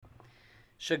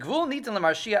There's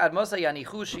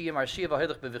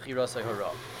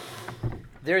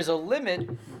a limit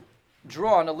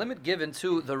drawn, a limit given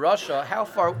to the Rasha, how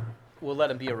far we'll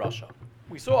let him be a Rasha.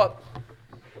 We saw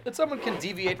that someone can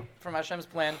deviate from Hashem's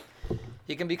plan.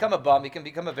 He can become a bum, he can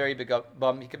become a very big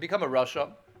bum, he can become a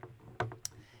Rasha,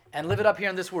 and live it up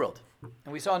here in this world.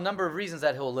 And we saw a number of reasons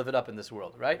that he'll live it up in this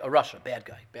world, right? A Rasha, bad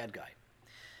guy.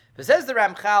 It says the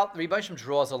Ramchal, the Rebbe Hashem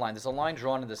draws a line. There's a line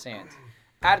drawn in the sand.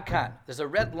 Ad Kan, there's a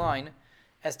red line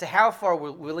as to how far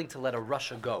we're willing to let a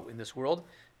Rasha go in this world,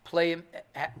 play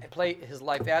his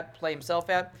life out, play himself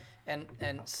out, and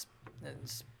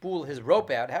spool his rope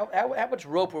out. How much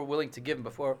rope we're willing to give him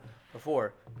before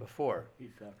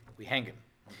we hang him.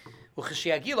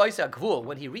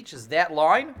 When he reaches that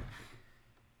line,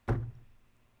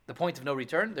 the point of no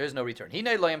return, there is no return. They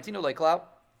don't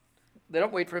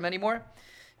wait for him anymore.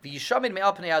 He's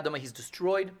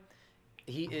destroyed.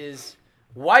 He is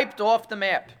wiped off the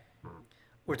map.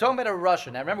 We're talking about a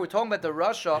Rasha. Now remember, we're talking about the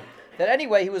Rasha that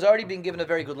anyway, he was already being given a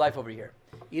very good life over here.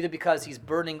 Either because he's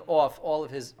burning off all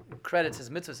of his credits, his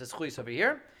mitzvahs, his chuyos over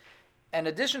here. In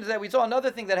addition to that, we saw another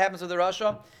thing that happens with the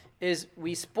Rasha is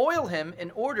we spoil him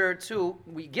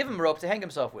we give him rope to hang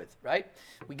himself with, right?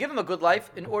 We give him a good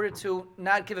life in order to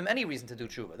not give him any reason to do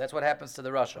tshuva. That's what happens to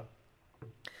the Rasha.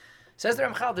 Says the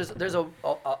Ramchal, there's a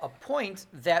point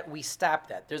that we stop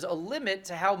that. There's a limit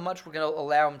to how much we're going to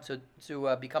allow him to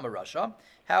become a Rasha,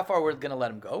 how far we're going to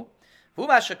let him go.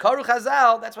 That's what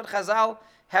Chazal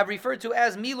have referred to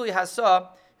as Milui Hasa,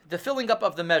 the filling up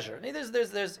of the measure.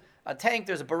 There's a tank,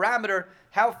 there's a barometer,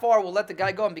 how far we'll let the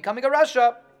guy go in becoming a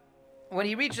Rasha. When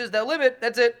he reaches that limit,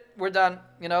 that's it, we're done.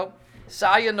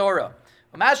 Sayonara.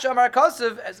 As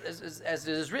it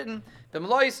is written,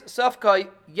 B'mlois Safkai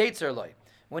Yetzer Loi.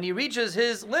 When he reaches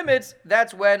his limits,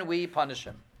 that's when we punish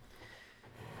him.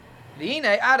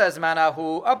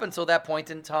 Up until that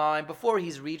point in time, before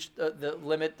he's reached the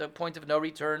limit, the point of no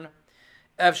return,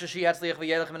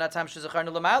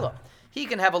 he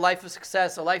can have a life of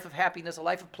success, a life of happiness, a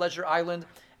life of pleasure island,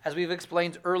 as we've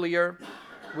explained earlier,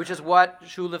 which is what the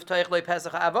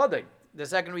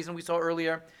second reason we saw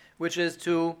earlier, which is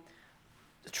to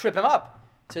trip him up.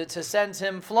 To send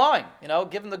him flying,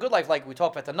 give him the good life, like we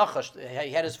talked about the Nachash.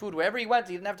 He had his food wherever he went.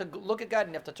 He didn't have to look at God.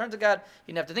 He didn't have to turn to God.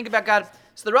 He didn't have to think about God.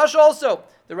 So the Rasha also,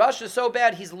 the Rasha is so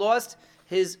bad, he's lost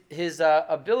his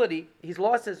ability. He's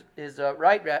lost his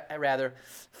right, rather,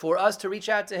 for us to reach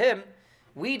out to him.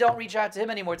 We don't reach out to him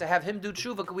anymore to have him do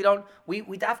tshuva. We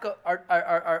dafka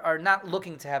are not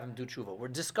looking to have him do tshuva. We're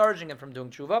discouraging him from doing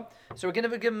tshuva. So we're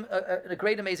going to give him a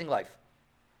great, amazing life.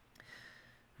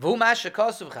 V'umash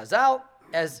shekasuv Chazal.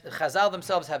 As Chazal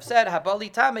themselves have said,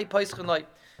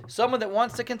 someone that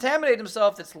wants to contaminate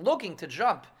himself, that's looking to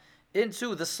jump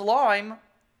into the slime,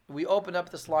 we open up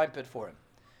the slime pit for him.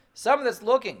 Someone that's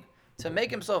looking to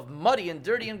make himself muddy and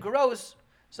dirty and gross,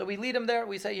 so we lead him there,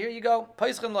 we say, here you go,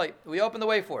 we open the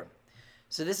way for him.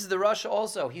 So this is the Rasha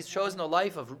also. He's chosen a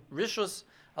life of rishus,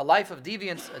 a life of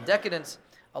deviance, a decadence,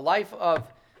 a life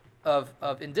of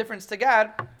indifference to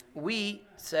God. We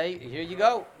say, here you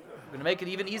go, we're going to make it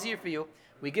even easier for you.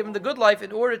 We give him the good life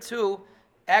in order to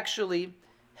actually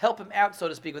help him out, so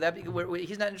to speak. With that,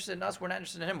 he's not interested in us. We're not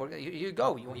interested in him. You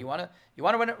go. You want to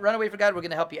run away for God. We're going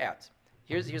to help you out.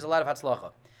 Here's a lot of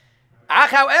hatzlacha.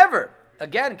 However,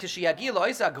 again,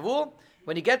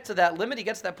 when he gets to that limit, he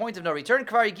gets to that point of no return.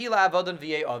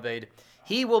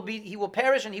 He will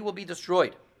perish and he will be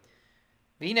destroyed.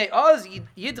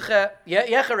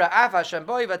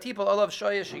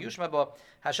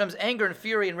 Hashem's anger and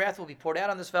fury and wrath will be poured out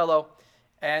on this fellow,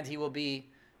 and he will be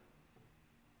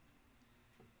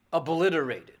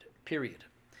obliterated. Period.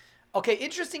 Okay,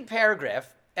 interesting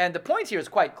paragraph, and the point here is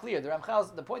quite clear. The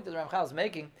point that the Ramchal is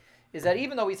making is that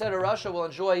even though we said a Rasha will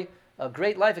enjoy a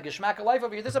great life, a geschmacka life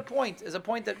over here, there's a point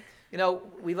that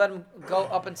we let him go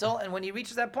up until, and when he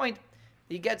reaches that point,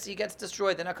 he gets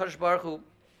destroyed. Then HaKadosh Baruch Hu,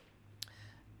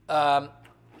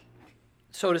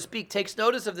 so to speak, takes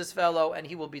notice of this fellow, and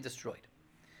he will be destroyed.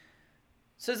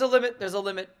 So there's a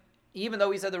limit. Even though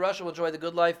we said the Rasha will enjoy the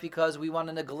good life because we want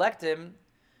to neglect him,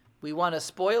 we want to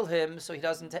spoil him so he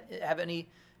doesn't have any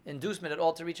inducement at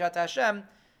all to reach out to Hashem.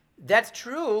 That's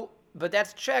true, but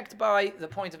that's checked by the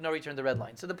point of no return, the red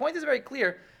line. So the point is very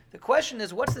clear. The question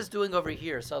is, what's this doing over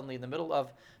here suddenly in the middle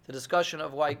of the discussion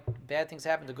of why bad things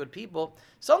happen to good people?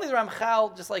 Suddenly the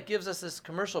Ramchal just gives us this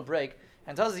commercial break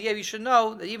and tells us, you should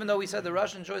know that even though we said the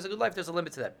Rasha enjoys a good life, there's a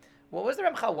limit to that. Well, what does the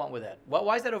Ramchal want with that?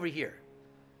 Why is that over here?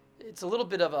 It's a little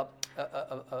bit of a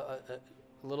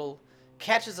little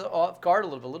catches it off guard, a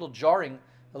little jarring,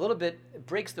 a little bit. It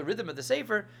breaks the rhythm of the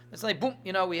sefer. It's like boom, we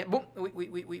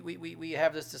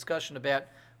have this discussion about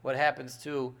what happens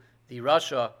to the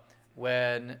Rasha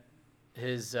when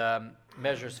his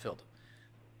measure is filled.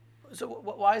 So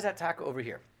why is that taka over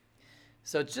here?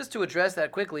 So just to address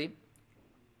that quickly,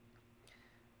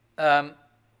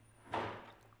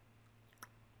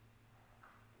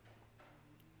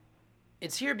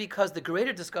 it's here because the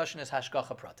greater discussion is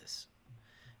hashgacha pratis.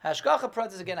 Hashgacha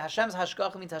pratis, again, Hashem's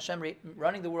hashgacha means Hashem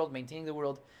running the world, maintaining the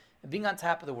world, and being on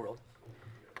top of the world.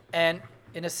 And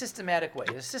in a systematic way,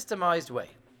 a systemized way.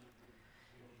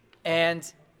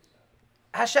 And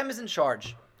Hashem is in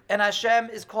charge. And Hashem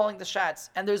is calling the shots.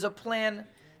 And there's a plan,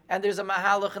 and there's a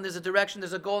mahalach, and there's a direction,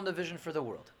 there's a goal and a vision for the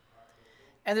world.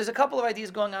 And there's a couple of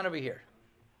ideas going on over here.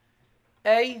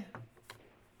 A,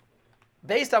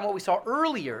 based on what we saw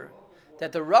earlier,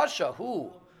 that the Rasha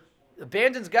who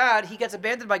abandons God, he gets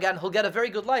abandoned by God, and he'll get a very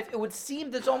good life. It would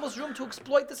seem there's almost room to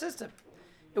exploit the system.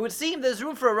 It would seem there's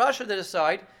room for a Rasha to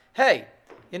decide, hey,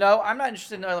 I'm not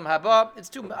interested in Olam Haba.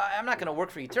 I'm not going to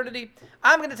work for eternity.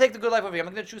 I'm going to take the good life over here.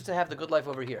 I'm going to choose to have the good life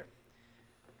over here.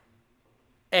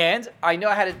 And I know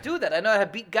how to do that. I know how to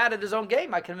beat God at his own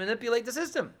game. I can manipulate the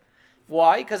system.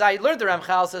 Why? Because I learned the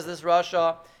Ramchal says this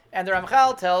Rasha, and the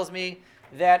Ramchal tells me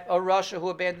that a Rasha who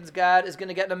abandons God is going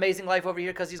to get an amazing life over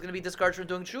here because he's going to be discouraged from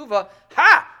doing tshuva.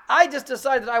 Ha! I just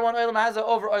decided I want Olam Haza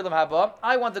over Olam Haba.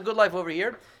 I want the good life over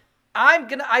here.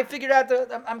 I figured out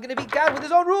that I'm going to beat God with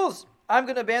his own rules. I'm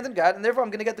going to abandon God, and therefore I'm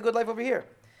going to get the good life over here.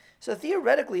 So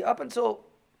theoretically, up until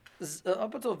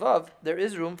Vav, there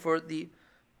is room for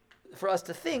us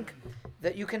to think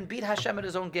that you can beat Hashem at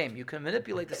his own game. You can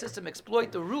manipulate the system,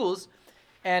 exploit the rules,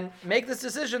 and make this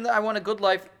decision that I want a good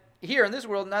life here in this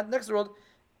world, not next world,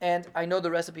 and I know the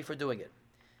recipe for doing it.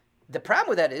 The problem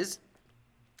with that is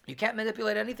you can't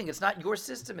manipulate anything. It's not your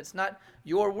system. It's not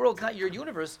your world. It's not your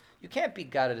universe. You can't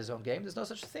beat God at his own game. There's no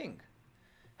such thing.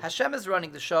 Hashem is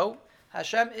running the show.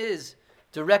 Hashem is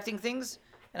directing things,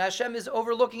 and Hashem is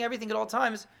overlooking everything at all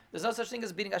times. There's no such thing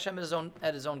as beating Hashem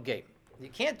at his own game. You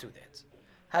can't do that.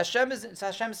 It's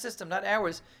Hashem's system, not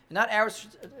ours, and not ours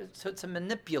to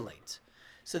manipulate.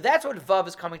 So that's what Vav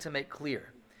is coming to make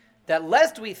clear. That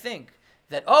lest we think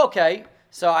that, okay,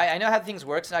 so I know how things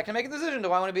work, so I can make a decision.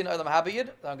 Do I want to be an Olam Haba Yid?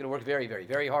 I'm going to work very, very,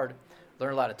 very hard,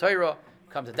 learn a lot of Torah,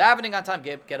 come to davening on time,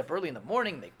 get up early in the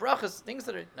morning, make brachas, things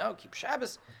that are, keep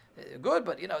Shabbos, good,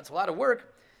 but, it's a lot of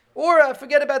work. Or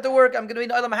forget about the work, I'm going to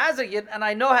be an Olam Haza Yid, and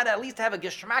I know how to at least have a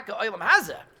Geshmak Olam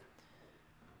Haza.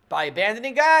 By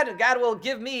abandoning God, and God will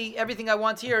give me everything I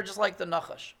want here, just like the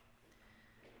Nachash.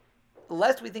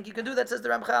 Lest we think you can do that, says the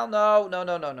Ramchal.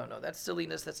 No. That's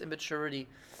silliness. That's immaturity.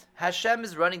 Hashem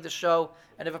is running the show,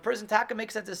 and if a person taka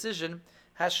makes that decision,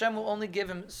 Hashem will only give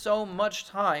him so much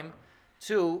time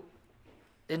to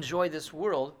enjoy this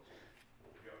world.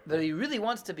 But if he really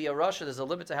wants to be a Rasha, there's a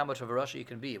limit to how much of a Rasha you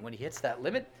can be. And when he hits that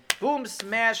limit, boom,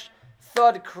 smash,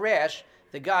 thud, crash,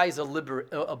 the guy is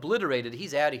obliterated.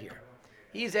 He's out of here.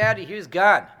 He's out of here. He's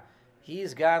gone.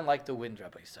 He's gone like the wind,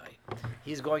 Rabbi say.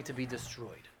 He's going to be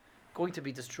destroyed. Going to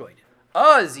be destroyed.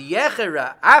 So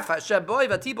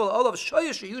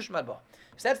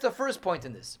that's the first point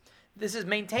in this. This is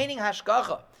maintaining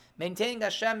hashgacha, maintaining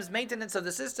Hashem's maintenance of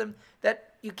the system,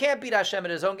 that you can't beat Hashem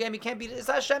at his own game. You can't beat it. It's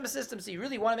Hashem's system. So you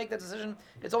really want to make that decision,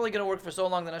 it's only going to work for so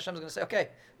long that Hashem's going to say, okay,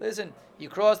 listen, you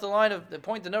cross the line of the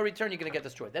point of no return, you're going to get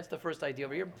destroyed. That's the first idea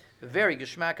over here. A very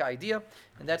geschmack idea,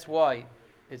 and that's why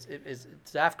it's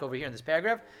Zafka over here in this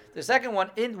paragraph. The second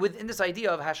one, within this idea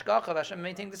of hashgacha, of Hashem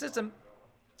maintaining the system,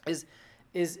 is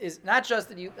not just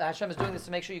that Hashem is doing this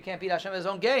to make sure you can't beat Hashem at his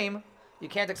own game, you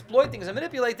can't exploit things and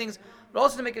manipulate things, but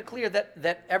also to make it clear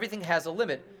that everything has a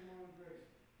limit.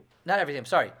 Not everything, I'm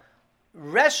sorry.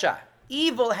 Resha,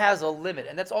 evil has a limit,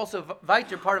 and that's also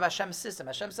vital part of Hashem's system.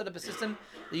 Hashem set up a system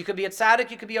that you could be a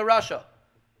tzaddik, you could be a rasha,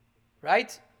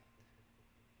 right?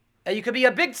 And you could be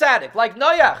a big tzaddik, like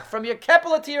Noach, from your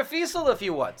Kepler to your Fiesel if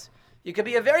you want. You could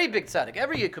be a very big tzaddik.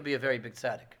 Every year could be a very big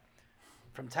tzaddik,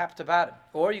 from top to bottom.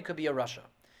 Or you could be a rasha.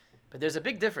 But there's a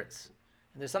big difference.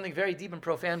 And there's something very deep and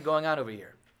profound going on over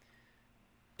here.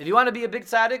 If you want to be a big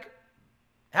tzaddik,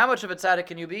 how much of a tzaddik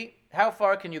can you be? How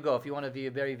far can you go if you want to be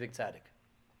a very big tzaddik?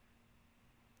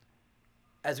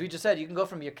 As we just said, you can go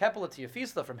from your Kepler to your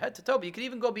Fiesel, from head to toe, but you can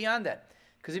even go beyond that.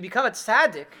 Because if you become a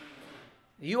tzaddik,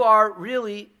 you are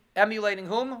really emulating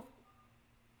whom?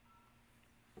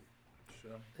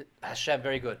 Hashem,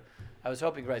 very good. I was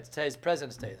hoping, right, today's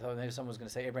President's Day. So maybe someone was going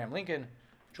to say Abraham Lincoln,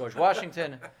 George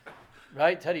Washington,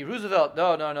 right? Teddy Roosevelt.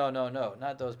 No,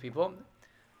 not those people.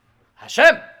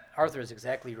 Hashem! Arthur is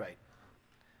exactly right.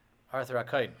 Arthur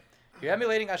Akain. You're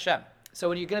emulating Hashem. So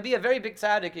when you're going to be a very big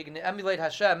tzaddik, you're going to emulate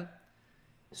Hashem.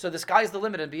 So the sky is the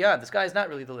limit and beyond. The sky is not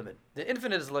really the limit. The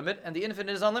infinite is the limit, and the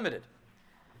infinite is unlimited.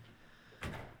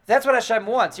 That's what Hashem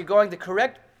wants. You're going the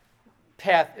correct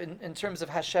path in terms of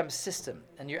Hashem's system,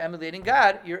 and you're emulating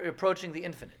God, you're approaching the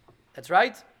infinite. That's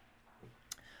right.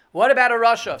 What about a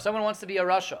Rasha? If someone wants to be a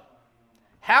Rasha,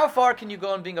 how far can you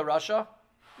go in being a Rasha?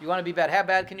 You want to be bad? How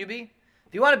bad can you be?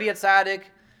 If you want to be a tzaddik,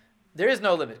 there is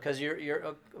no limit, because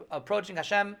you're approaching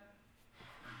Hashem.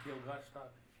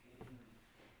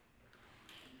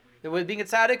 With being a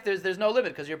tzaddik, there's no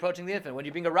limit, because you're approaching the infinite. When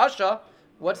you're being a Rasha,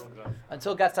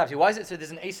 until God stops you? Why is it so?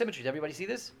 There's an asymmetry. Does everybody see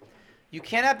this? You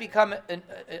cannot become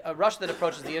a Rasha that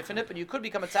approaches the infinite, but you could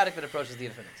become a tzaddik that approaches the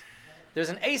infinite. There's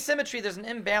an asymmetry, there's an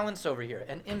imbalance over here,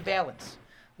 an imbalance.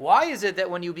 Why is it that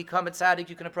when you become a tzaddik,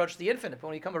 you can approach the infinite, but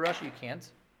when you become a Rasha, you can't?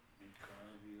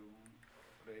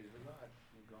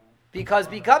 Because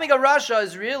becoming a Rasha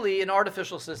is really an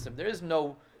artificial system. There is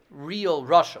no real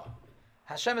Rasha.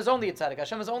 Hashem is only a tzaddik.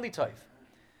 Hashem is only toif.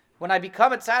 When I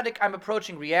become a tzaddik, I'm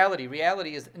approaching reality.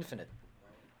 Reality is infinite.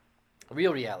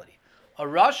 Real reality. A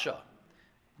Rasha,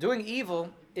 doing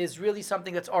evil, is really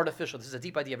something that's artificial. This is a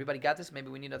deep idea. Everybody got this? Maybe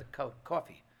we need another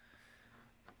coffee.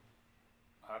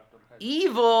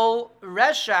 Evil,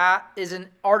 Resha, is an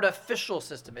artificial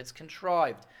system. It's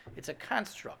contrived. It's a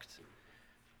construct.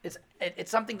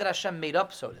 It's something that Hashem made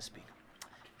up, so to speak.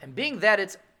 And being that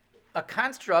it's a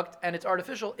construct and it's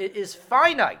artificial, it is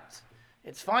finite.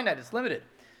 It's finite. It's limited.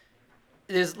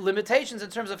 There's limitations in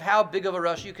terms of how big of a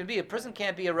Rasha you can be. A person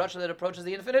can't be a Rasha that approaches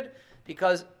the infinite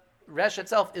because Resh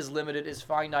itself is limited, is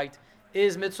finite,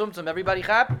 is mitzumtzum. Everybody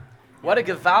chap? What a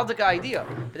gewaldige idea.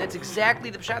 But that's exactly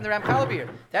the pshat in the Ramchal over here.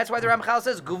 That's why the Ramchal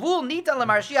says, Gevul nita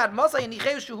l'marshiyah masay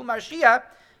nicheu shuhu marshiyah.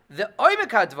 The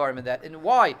oimekad dvarim in that, and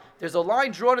why there's a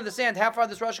line drawn in the sand, how far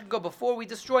this Rasha can go before we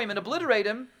destroy him and obliterate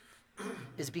him,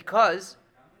 is because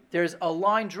there's a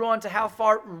line drawn to how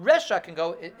far Resha can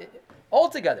go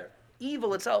altogether.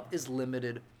 Evil itself is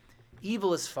limited.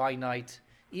 Evil is finite.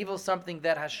 Evil is something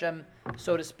that Hashem,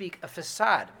 so to speak, a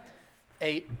facade,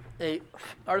 a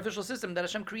artificial system that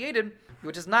Hashem created,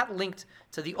 which is not linked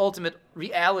to the ultimate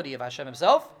reality of Hashem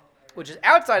himself, which is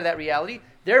outside of that reality.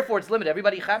 Therefore, it's limited.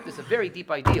 Everybody chap, this is a very deep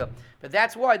idea. But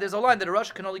that's why there's a line that a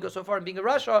Rasha can only go so far in being a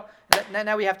Rasha, and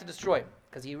now we have to destroy him,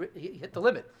 because he hit the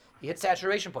limit. He hit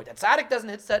saturation point. A tzaddik doesn't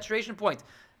hit saturation point.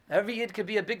 Every yid could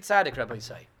be a big tzaddik, Rabbi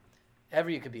say.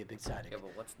 Every yid could be a big tzaddik. Yeah,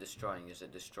 but what's destroying? Is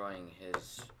it destroying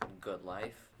his good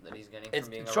life that he's getting it's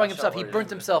from being destroying a Rasha, himself. He burnt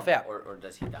himself out. Or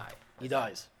does he die? He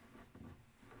dies.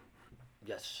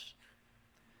 Yes.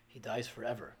 He dies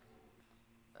forever.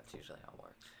 That's usually how it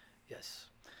works. Yes.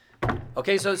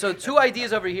 Okay, so two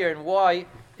ideas over here, and why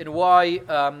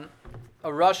a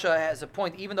Rasha has a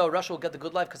point, even though a Rasha will get the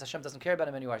good life because Hashem doesn't care about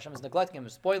him anymore. Hashem is neglecting him,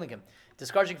 spoiling him,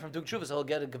 discouraging him from doing tshuva, so he'll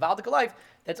get a gewaldige life.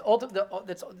 That's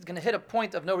going to hit a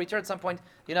point of no return at some point.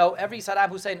 You know, every Saddam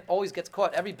Hussein always gets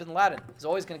caught. Every Bin Laden is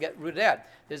always going to get rooted out.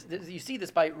 You see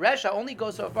this by Rasha only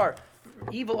goes so far.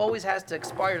 Evil always has to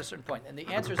expire at a certain point. And the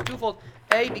answer is twofold.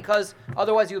 A, because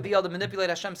otherwise you would be able to manipulate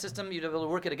Hashem's system. You'd be able to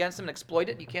work it against him and exploit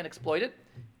it. You can't exploit it.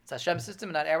 It's Hashem's system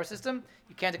and not our system.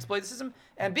 You can't exploit the system.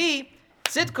 And B,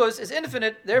 Tzidkus is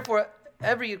infinite, therefore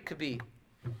every could be.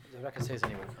 I'm not going to say this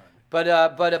anymore. But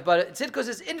Tzidkus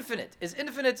is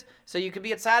infinite, so you could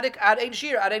be a tzaddik ad ein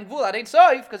shir, ad ein gvul, ad ein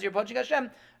soif, because you're approaching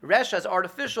Hashem. Resha is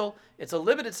artificial, it's a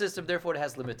limited system, therefore it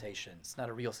has limitations. It's not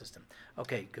a real system.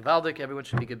 Okay, Gevaldik, everyone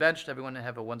should be gebenched, everyone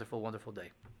have a wonderful, wonderful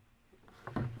day.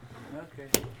 Okay.